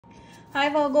Hi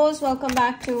Virgos, welcome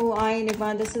back to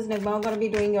Nigma. This is Nigma. I'm going to be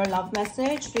doing your love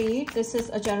message read. This is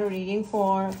a general reading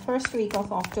for first week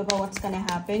of October. What's going to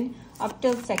happen up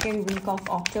till second week of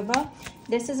October.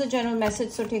 This is a general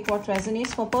message, so take what resonates.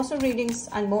 For personal readings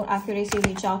and more accuracy,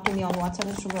 reach out to me on WhatsApp,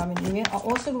 Instagram, and email. I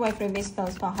also do private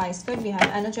spells for high skirt. We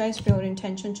have energized, pure,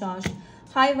 intention charged,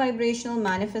 high vibrational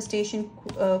manifestation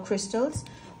crystals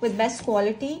with best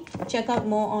quality. Check out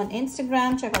more on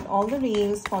Instagram. Check out all the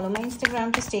reels. Follow my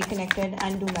Instagram to stay connected,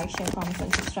 and do like, share, comment,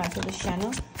 and subscribe to this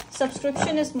channel.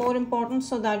 Subscription is more important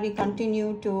so that we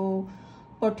continue to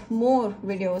put more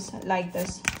videos like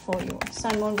this for you.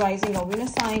 Sun, Moon, Rising, or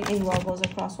Venus sign in Virgos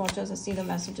across watchers. I see the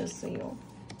messages for you.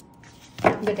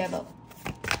 The Devil.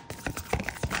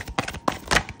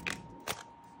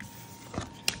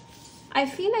 I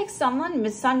feel like someone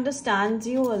misunderstands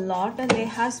you a lot, and there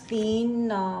has been,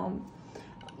 a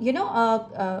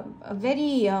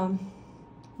very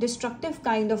destructive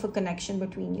kind of a connection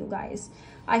between you guys.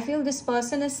 I feel this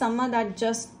person is someone that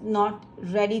just not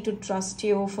ready to trust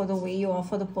you for the way you are,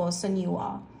 for the person you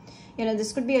are. You know,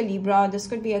 this could be a Libra, this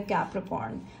could be a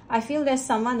Capricorn. I feel there's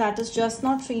someone that is just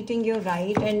not treating you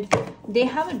right, and they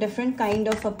have a different kind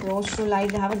of approach to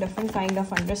life. They have a different kind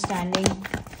of understanding.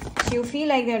 You feel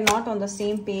like they're not on the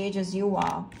same page as you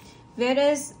are.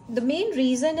 Whereas the main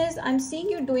reason is I'm seeing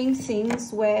you doing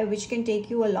things which can take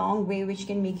you a long way, which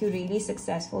can make you really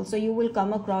successful. So you will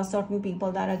come across certain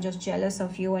people that are just jealous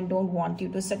of you and don't want you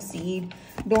to succeed,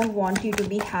 don't want you to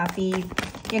be happy,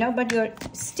 but you're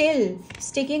still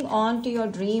sticking on to your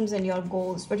dreams and your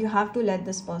goals, but you have to let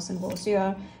this person go. So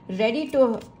you're ready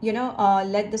to,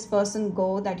 let this person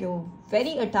go that you're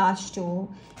very attached to.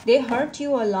 They hurt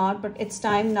you a lot, but it's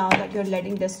time now that you're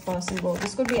letting this person go.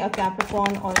 This could be a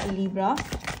Capricorn or a Libra.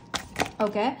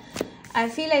 Okay. I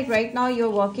feel like right now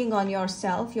you're working on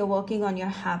yourself. You're working on your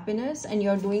happiness, and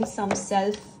you're doing some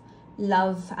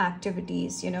self-love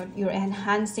activities. You're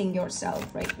enhancing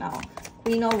yourself right now.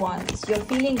 Queen of Wands. You're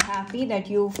feeling happy that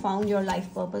you found your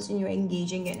life purpose and you're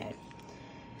engaging in it.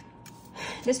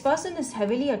 This person is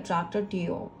heavily attracted to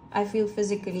you. I feel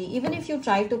physically. Even if you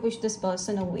try to push this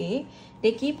person away,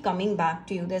 they keep coming back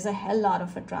to you. There's a hell lot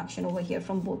of attraction over here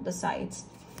from both the sides.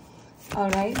 All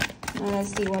right. Now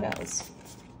let's see what else.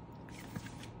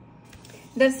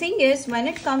 The thing is, when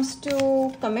it comes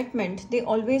to commitment, they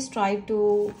always try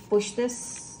to push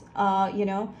this, or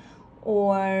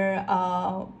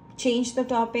change the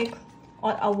topic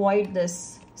or avoid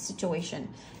this situation.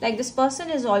 Like this person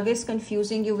is always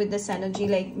confusing you with this energy.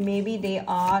 Like maybe they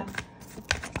are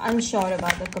unsure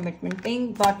about the commitment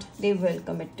thing, but they will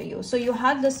commit to you. So you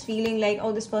have this feeling like,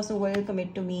 oh, this person will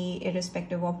commit to me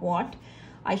irrespective of what.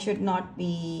 I should not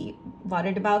be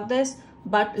worried about this.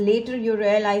 But later you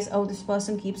realize, oh, this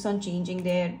person keeps on changing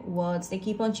their words. They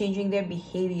keep on changing their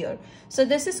behavior. So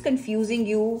this is confusing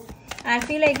you. I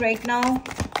feel like right now,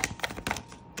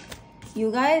 you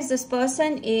guys, this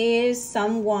person is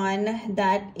someone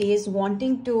that is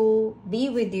wanting to be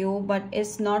with you, but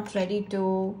is not ready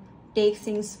to take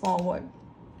things forward.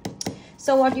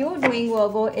 So what you're doing,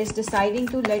 Virgo, is deciding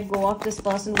to let go of this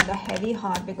person with a heavy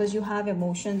heart, because you have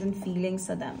emotions and feelings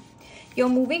for them. You're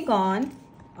moving on.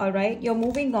 All right, you're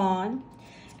moving on.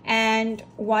 And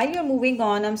while you're moving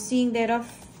on, I'm seeing there are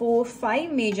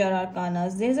 4-5 major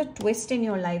arcanas. There's a twist in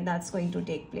your life that's going to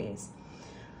take place.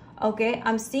 Okay,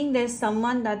 I'm seeing there's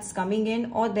someone that's coming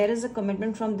in, or there is a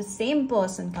commitment from the same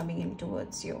person coming in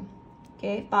towards you.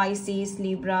 Okay, Pisces,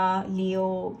 Libra,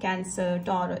 Leo, Cancer,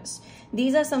 Taurus.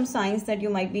 These are some signs that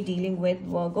you might be dealing with,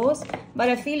 Virgos. But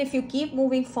I feel if you keep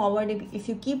moving forward, if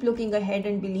you keep looking ahead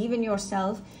and believe in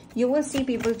yourself, you will see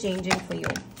people changing for you.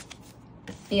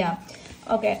 Yeah.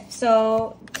 Okay,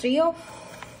 so 3 of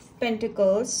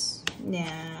Pentacles.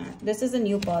 Yeah, this is a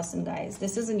new person, guys.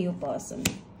 This is a new person.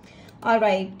 All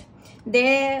right.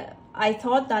 I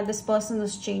thought that this person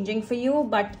was changing for you,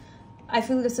 but I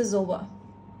feel this is over.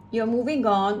 You're moving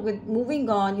on. With moving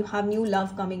on, you have new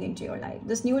love coming into your life.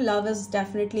 This new love is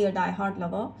definitely a diehard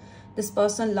lover. This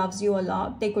person loves you a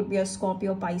lot. They could be a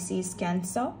Scorpio, Pisces,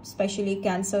 Cancer, especially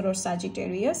Cancer or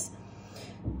Sagittarius.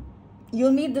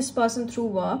 You'll meet this person through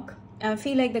work, and I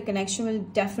feel like the connection will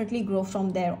definitely grow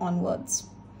from there onwards.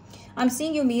 I'm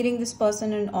seeing you meeting this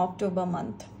person in October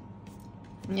month.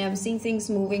 Yeah, I'm seeing things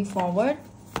moving forward.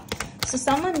 So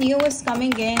someone new is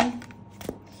coming in.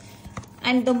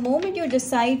 And the moment you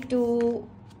decide to,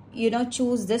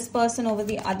 choose this person over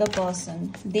the other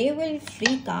person, they will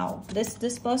freak out.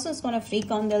 This person is going to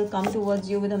freak out. They'll come towards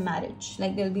you with a marriage.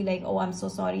 Like they'll be like, oh, I'm so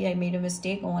sorry. I made a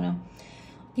mistake. I want to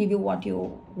give you what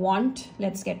you want.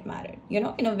 Let's get married.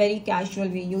 In a very casual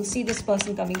way. You'll see this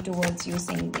person coming towards you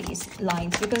saying these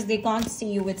lines because they can't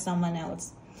see you with someone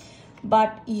else.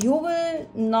 but you will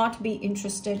not be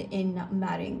interested in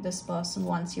marrying this person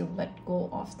once you let go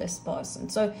of this person.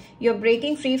 So you're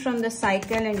breaking free from the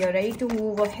cycle and you're ready to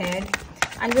move ahead.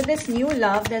 And with this new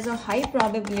love, there's a high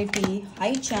probability,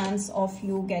 high chance of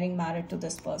you getting married to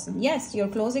this person. Yes, you're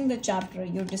closing the chapter.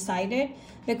 You decided,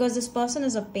 because this person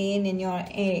is a pain in your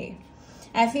A.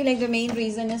 I feel like the main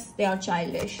reason is they are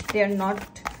childish. They're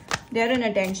an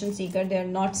attention seeker. They're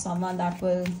not someone that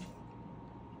will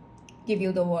give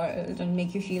you the world and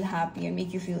make you feel happy and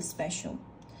make you feel special.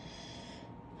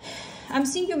 I'm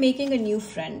seeing you making a new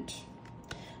friend.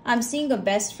 I'm seeing a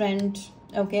best friend,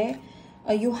 okay?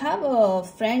 You have a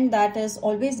friend that is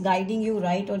always guiding you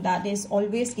right, or that is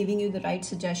always giving you the right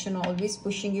suggestion, or always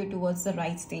pushing you towards the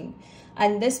right thing.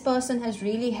 And this person has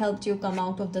really helped you come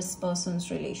out of this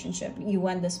person's relationship, you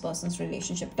and this person's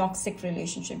relationship, toxic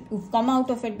relationship. You've come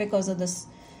out of it because of this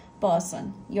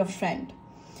person, your friend.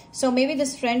 So maybe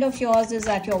this friend of yours is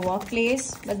at your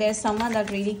workplace, but there's someone that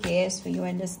really cares for you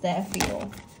and is there for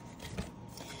you.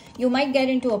 You might get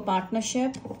into a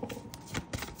partnership,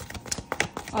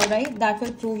 all right, that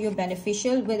will prove you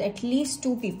beneficial with at least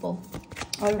 2 people,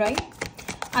 all right.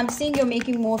 I'm seeing you're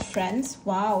making more friends.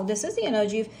 Wow, this is the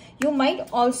energy. You might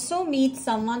also meet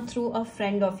someone through a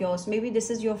friend of yours. Maybe this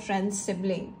is your friend's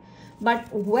sibling, but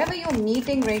whoever you're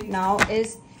meeting right now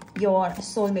is your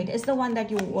soulmate. Is the one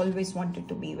that you always wanted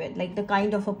to be with, like the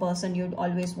kind of a person you'd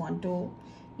always want to,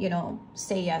 you know,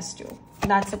 say yes to.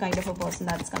 That's the kind of a person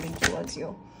that's coming towards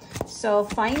you. So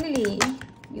finally,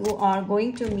 you are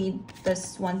going to meet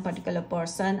this one particular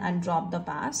person and drop the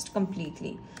past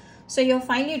completely. So you're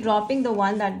finally dropping the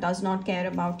one that does not care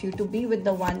about you to be with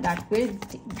the one that will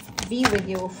be with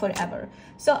you forever.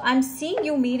 So I'm seeing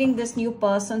you meeting this new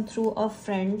person through a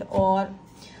friend, or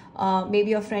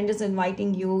maybe your friend is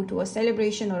inviting you to a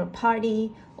celebration or a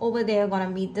party. Over there, gonna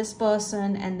meet this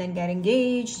person and then get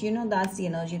engaged. You know, that's the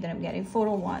energy that I'm getting. 4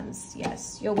 of Wands.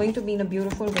 Yes, you're going to be in a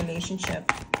beautiful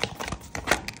relationship.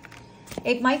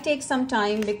 It might take some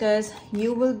time because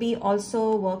you will be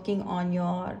also working on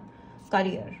your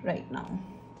career right now.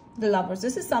 The Lovers.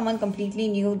 This is someone completely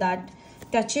new that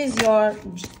touches your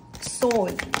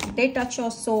soul. They touch your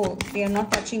soul. They are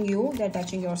not touching you. They're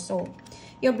touching your soul.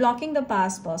 You're blocking the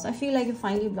past person. I feel like you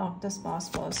finally blocked this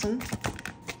past person.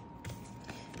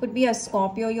 Could be a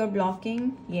Scorpio you're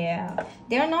blocking. Yeah.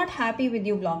 They're not happy with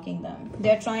you blocking them.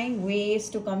 They're trying ways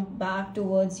to come back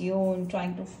towards you and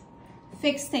trying to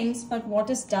fix things. But what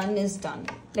is done is done.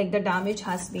 Like the damage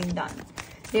has been done.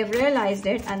 They've realized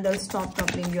it and they'll stop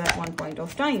troubling you at one point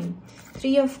of time.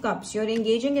 3 of Cups. You're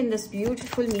engaging in this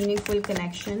beautiful, meaningful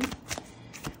connection.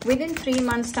 Within 3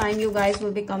 months' time, you guys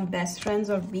will become best friends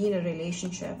or be in a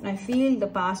relationship. And I feel the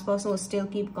past person will still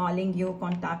keep calling you,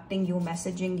 contacting you,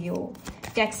 messaging you,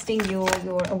 texting you.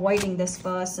 You're avoiding this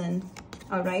person,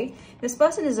 all right? This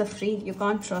person is a freak. You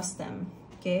can't trust them,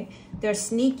 okay? They're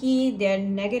sneaky. They're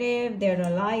negative. They're a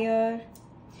liar.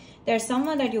 They're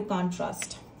someone that you can't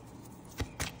trust.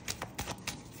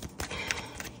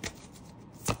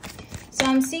 So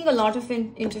I'm seeing a lot of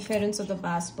interference of the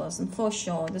past person, for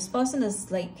sure. This person is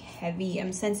like heavy.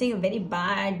 I'm sensing a very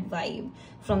bad vibe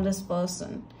from this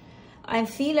person. I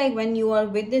feel like when you are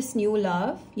with this new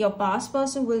love, your past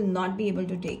person will not be able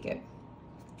to take it.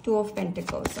 2 of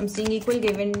Pentacles. I'm seeing equal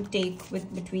give and take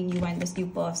between you and this new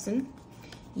person.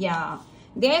 Yeah.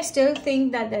 They still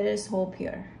think that there is hope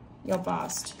here. Your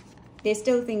past. They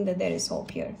still think that there is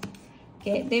hope here.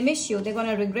 Okay. They miss you. They're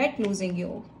going to regret losing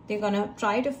you. They're going to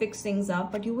try to fix things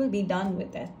up, but you will be done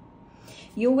with it.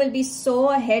 You will be so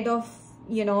ahead of,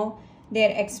 you know,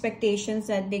 their expectations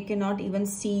that they cannot even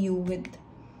see you with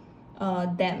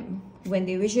them. When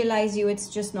they visualize you, it's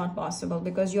just not possible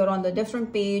because you're on the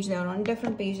different page. They're on a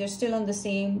different page. They're still on the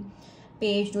same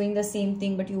page doing the same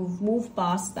thing, but you've moved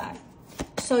past that.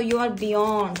 So you are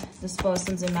beyond this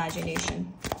person's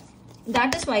imagination.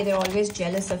 That is why they're always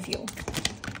jealous of you.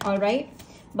 All right.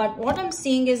 But what I'm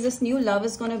seeing is this new love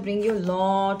is going to bring you a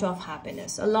lot of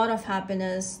happiness. A lot of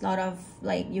happiness. A lot of,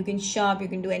 like, you can shop. You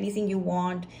can do anything you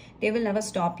want. They will never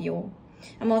stop you.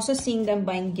 I'm also seeing them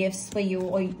buying gifts for you,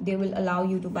 or they will allow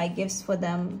you to buy gifts for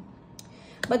them.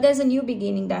 But there's a new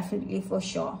beginning, definitely, for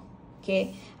sure.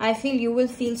 Okay. I feel you will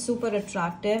feel super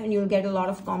attractive and you'll get a lot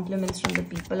of compliments from the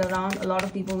people around. A lot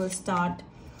of people will start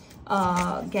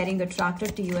getting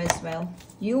attracted to you as well.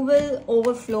 You will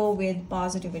overflow with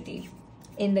positivity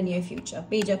in the near future.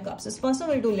 Page of Cups. This person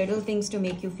will do little things to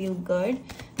make you feel good,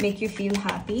 make you feel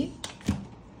happy.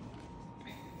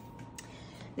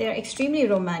 They are extremely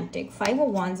romantic. 5 of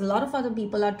Wands. A lot of other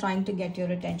people are trying to get your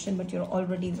attention, but you're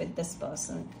already with this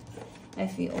person. I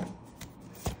feel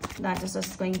that is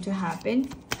just going to happen.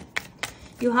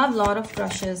 You have a lot of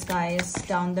crushes, guys,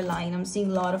 down the line. I'm seeing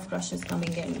a lot of crushes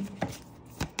coming in.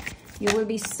 You will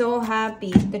be so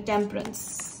happy. The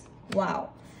Temperance.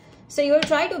 Wow. So you will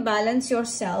try to balance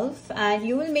yourself and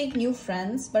you will make new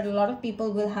friends, but a lot of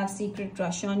people will have secret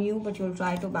crush on you, but you'll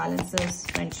try to balance this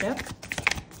friendship.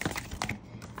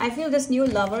 I feel this new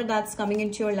lover that's coming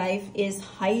into your life is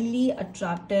highly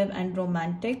attractive and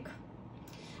romantic,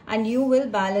 and you will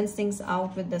balance things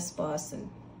out with this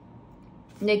person.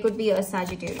 There could be a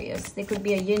Sagittarius. There could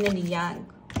be a yin and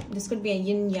yang. This could be a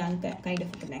yin-yang kind of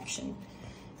a connection,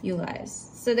 you guys.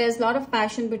 So there's a lot of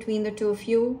passion between the two of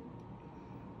you.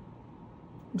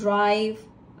 Drive,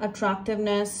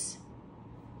 attractiveness,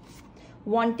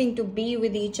 wanting to be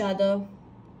with each other.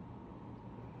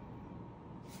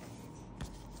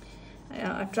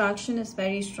 Attraction is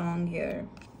very strong here.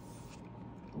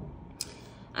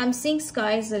 I'm seeing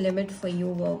sky is the limit for you,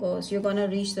 Virgos. You're going to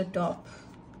reach the top.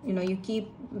 You know, you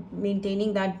keep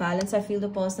maintaining that balance. I feel the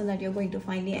person that you're going to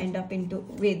finally end up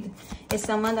with is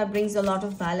someone that brings a lot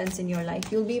of balance in your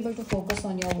life. You'll be able to focus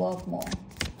on your work more.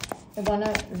 You're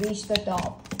gonna reach the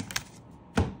top.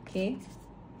 Okay.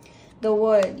 The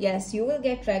World. Yes, you will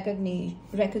get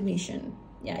recognition.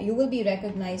 Yeah, you will be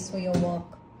recognized for your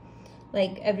work.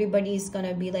 Like everybody's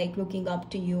gonna be like looking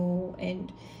up to you,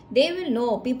 and they will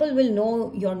know, people will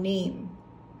know your name.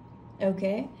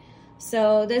 Okay.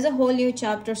 So there's a whole new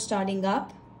chapter starting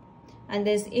up, and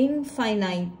there's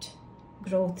infinite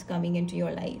growth coming into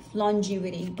your life.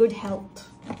 Longevity, good health,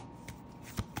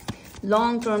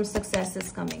 long-term success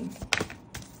is coming.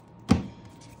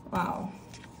 Wow.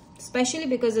 Especially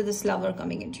because of this lover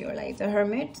coming into your life. The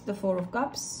Hermit, the Four of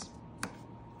Cups.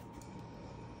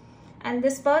 And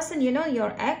this person, you know,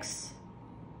 your ex,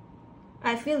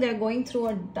 I feel they're going through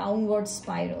a downward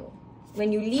spiral.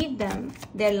 When you leave them,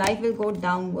 their life will go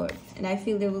downward. And I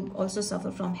feel they will also suffer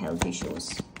from health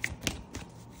issues.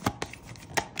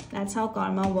 That's how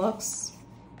karma works.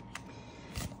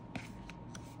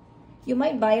 You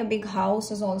might buy a big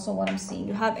house is also what I'm seeing.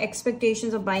 You have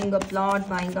expectations of buying a plot,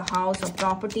 buying a house, or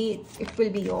property. It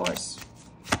will be yours.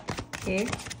 Okay.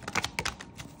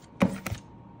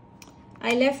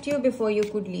 I left you before you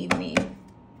could leave me.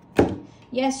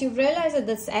 Yes, you've realized that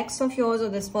this ex of yours or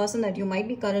this person that you might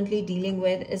be currently dealing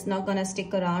with is not going to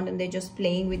stick around, and they're just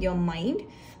playing with your mind.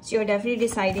 So you're definitely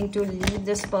deciding to leave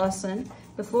this person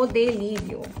before they leave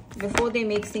you. Before they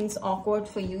make things awkward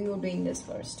for you, you're doing this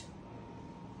first.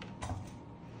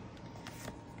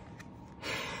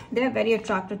 They're very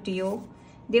attracted to you.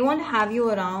 They want to have you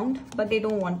around, but they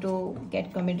don't want to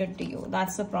get committed to you.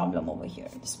 That's the problem over here.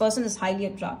 This person is highly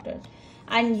attracted.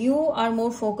 And you are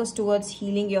more focused towards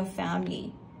healing your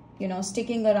family. You know,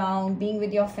 sticking around, being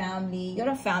with your family. You're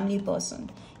a family person.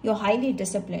 You're highly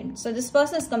disciplined. So this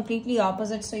person is completely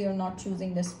opposite, so you're not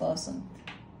choosing this person.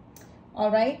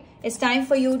 Alright? It's time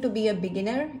for you to be a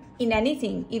beginner in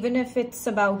anything. Even if it's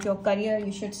about your career,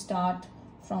 you should start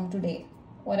from today.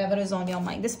 Whatever is on your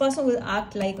mind. This person will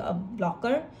act like a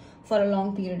blocker for a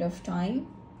long period of time.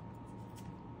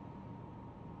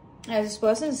 As this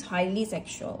person is highly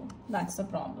sexual. That's the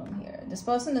problem here. This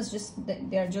person is just,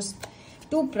 they're just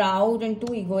too proud and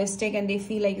too egoistic, and they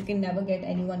feel like you can never get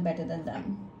anyone better than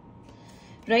them.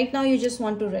 Right now, you just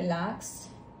want to relax.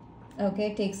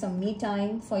 Okay, take some me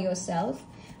time for yourself.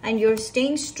 And you're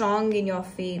staying strong in your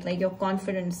faith. Like you're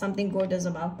confident something good is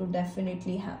about to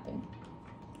definitely happen.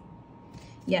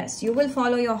 Yes, you will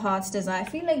follow your heart's desire. I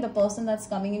feel like the person that's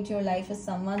coming into your life is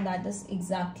someone that is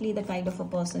exactly the kind of a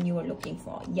person you are looking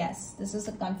for. Yes, this is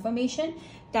a confirmation.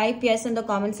 Type yes in the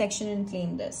comment section and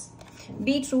claim this.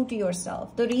 Be true to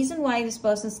yourself. The reason why this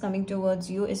person is coming towards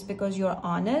you is because you're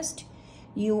honest.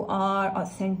 You are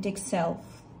authentic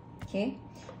self. Okay?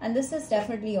 And this is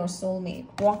definitely your soulmate.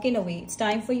 Walking away. It's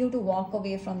time for you to walk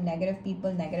away from negative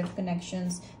people, negative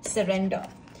connections. Surrender.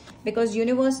 Because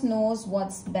universe knows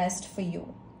what's best for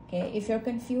you. Okay, if you're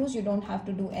confused, you don't have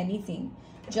to do anything.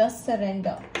 Just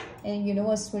surrender and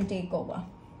universe will take over.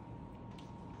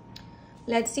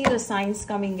 Let's see the signs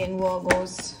coming in,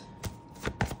 Virgos.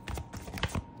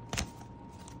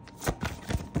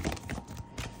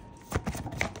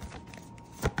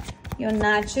 Your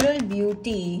natural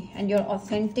beauty and your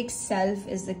authentic self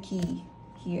is the key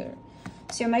here.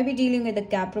 So you might be dealing with a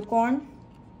Capricorn,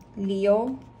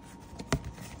 Leo,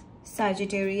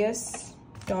 Sagittarius,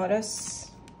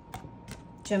 Taurus,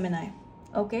 Gemini.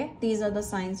 Okay, these are the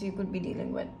signs you could be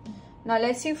dealing with. Now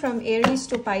let's see from Aries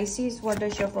to Pisces, what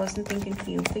does your person think and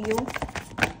feel for you?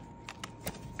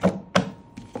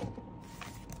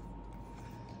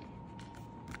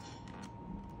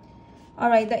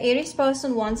 Alright, the Aries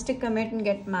person wants to commit and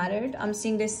get married. I'm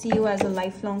seeing they see you as a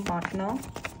lifelong partner.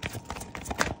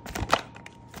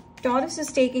 Taurus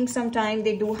is taking some time.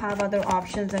 They do have other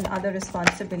options and other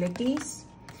responsibilities.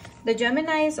 The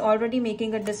Gemini is already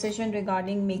making a decision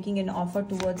regarding making an offer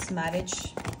towards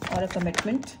marriage or a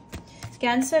commitment.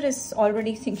 Cancer is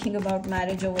already thinking about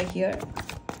marriage over here.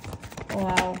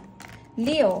 Wow.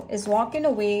 Leo is walking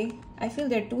away. I feel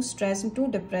they're too stressed and too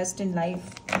depressed in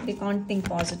life. They can't think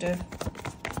positive.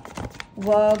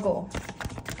 Virgo.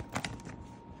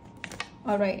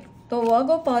 All right. The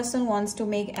Virgo person wants to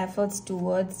make efforts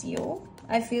towards you.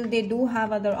 I feel they do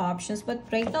have other options, but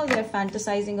right now they're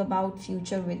fantasizing about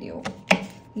future with you.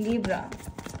 Libra.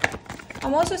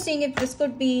 I'm also seeing if this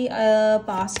could be a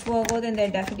past Virgo, then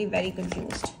they're definitely very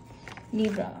confused.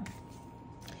 Libra.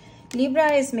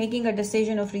 Libra is making a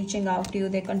decision of reaching out to you.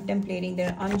 They're contemplating.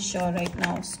 They're unsure right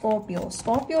now. Scorpio.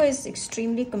 Scorpio is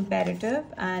extremely competitive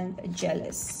and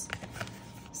jealous.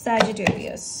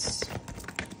 Sagittarius.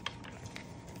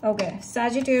 Okay,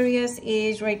 Sagittarius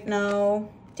is right now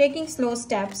taking slow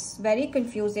steps, very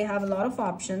confused. They have a lot of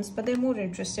options, but they're more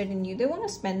interested in you. They want to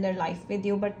spend their life with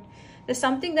you, but there's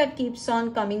something that keeps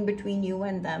on coming between you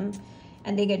and them,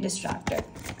 and they get distracted.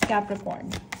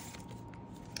 Capricorn.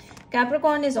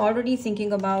 Capricorn is already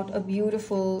thinking about a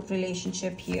beautiful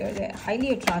relationship here. They're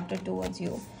highly attracted towards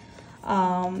you.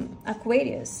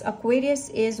 Aquarius. Aquarius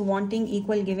is wanting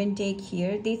equal give and take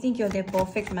here. They think you're their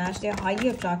perfect match. They're highly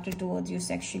attracted towards you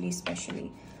sexually,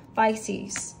 especially.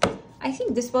 Pisces. I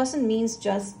think this person means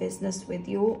just business with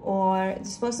you, or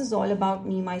this person is all about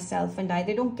me, myself, and I.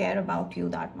 They don't care about you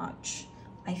that much,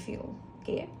 I feel.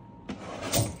 Okay.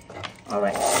 All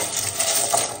right.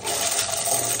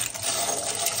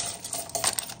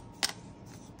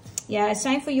 Yeah, it's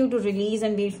time for you to release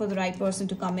and wait for the right person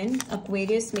to come in.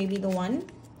 Aquarius may be the one.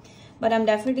 But I'm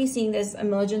definitely seeing this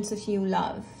emergence of new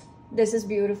love. This is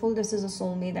beautiful. This is a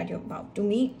soulmate that you're about to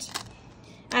meet.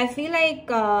 I feel like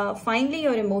finally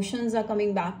your emotions are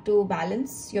coming back to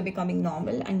balance. You're becoming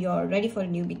normal and you're ready for a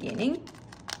new beginning.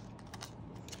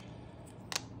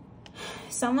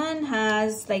 Someone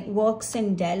has like works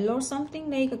in Dell or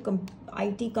something, like a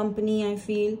IT company, I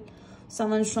feel.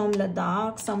 Someone's from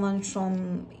Ladakh, someone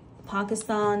from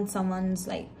Pakistan, someone's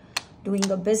like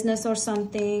doing a business or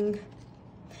something.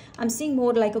 I'm seeing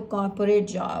more like a corporate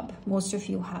job most of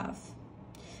you have.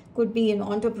 Could be an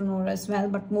entrepreneur as well,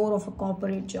 but more of a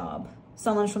corporate job.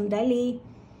 Someone from Delhi,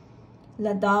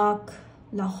 Ladakh,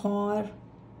 Lahore.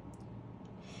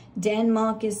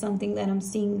 Denmark is something that I'm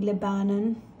seeing.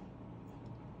 Lebanon.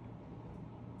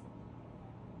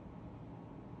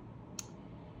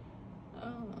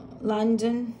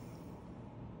 London.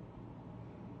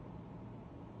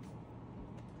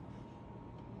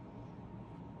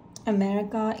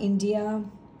 America, India,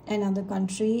 and other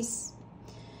countries.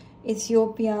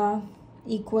 Ethiopia,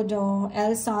 Ecuador,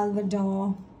 El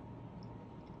Salvador,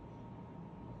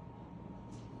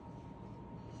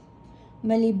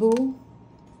 Malibu.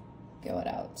 Okay, what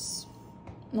else?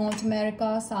 North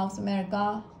America, South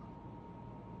America,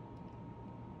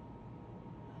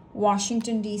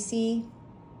 Washington, D.C.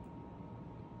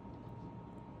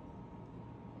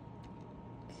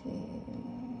 Okay.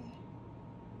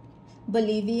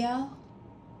 Bolivia,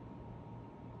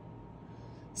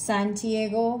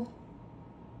 Santiago,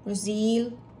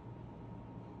 Brazil,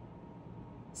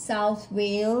 South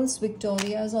Wales,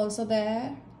 Victoria is also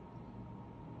there.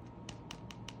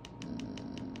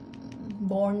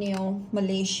 Borneo,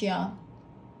 Malaysia.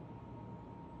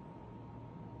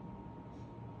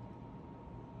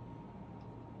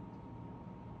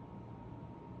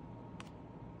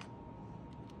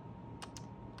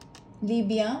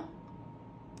 Libya.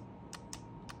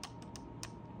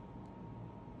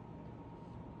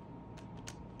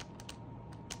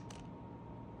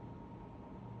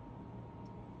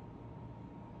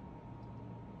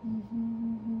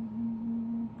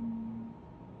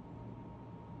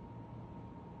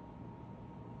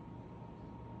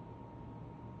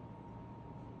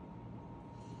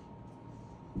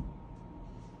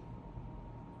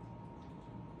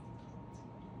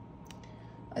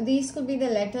 These could be the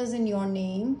letters in your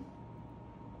name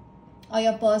or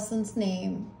your person's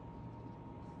name.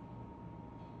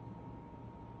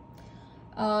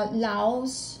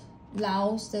 Laos,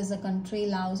 there's a country.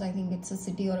 Laos, I think it's a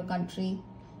city or a country.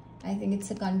 I think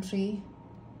it's a country.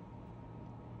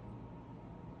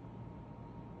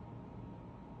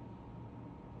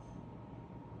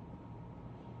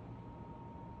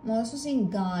 I'm also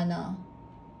seeing Ghana,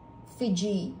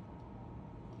 Fiji.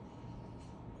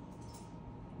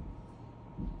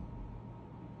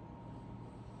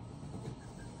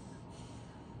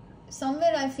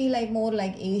 Somewhere I feel like more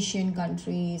like Asian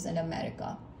countries and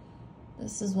America.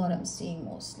 This is what I'm seeing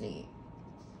mostly.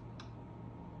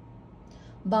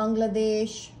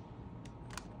 Bangladesh,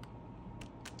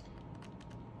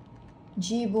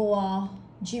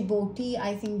 Djibouti,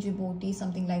 I think Djibouti,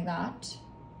 something like that.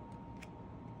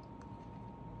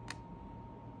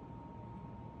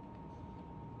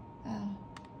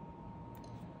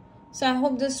 So I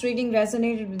hope this reading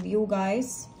resonated with you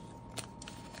guys.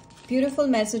 Beautiful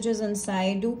messages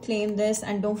inside. Do claim this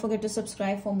and don't forget to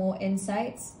subscribe for more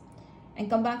insights. And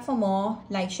come back for more.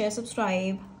 Like, share,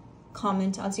 subscribe,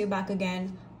 comment. I'll see you back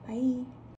again. Bye.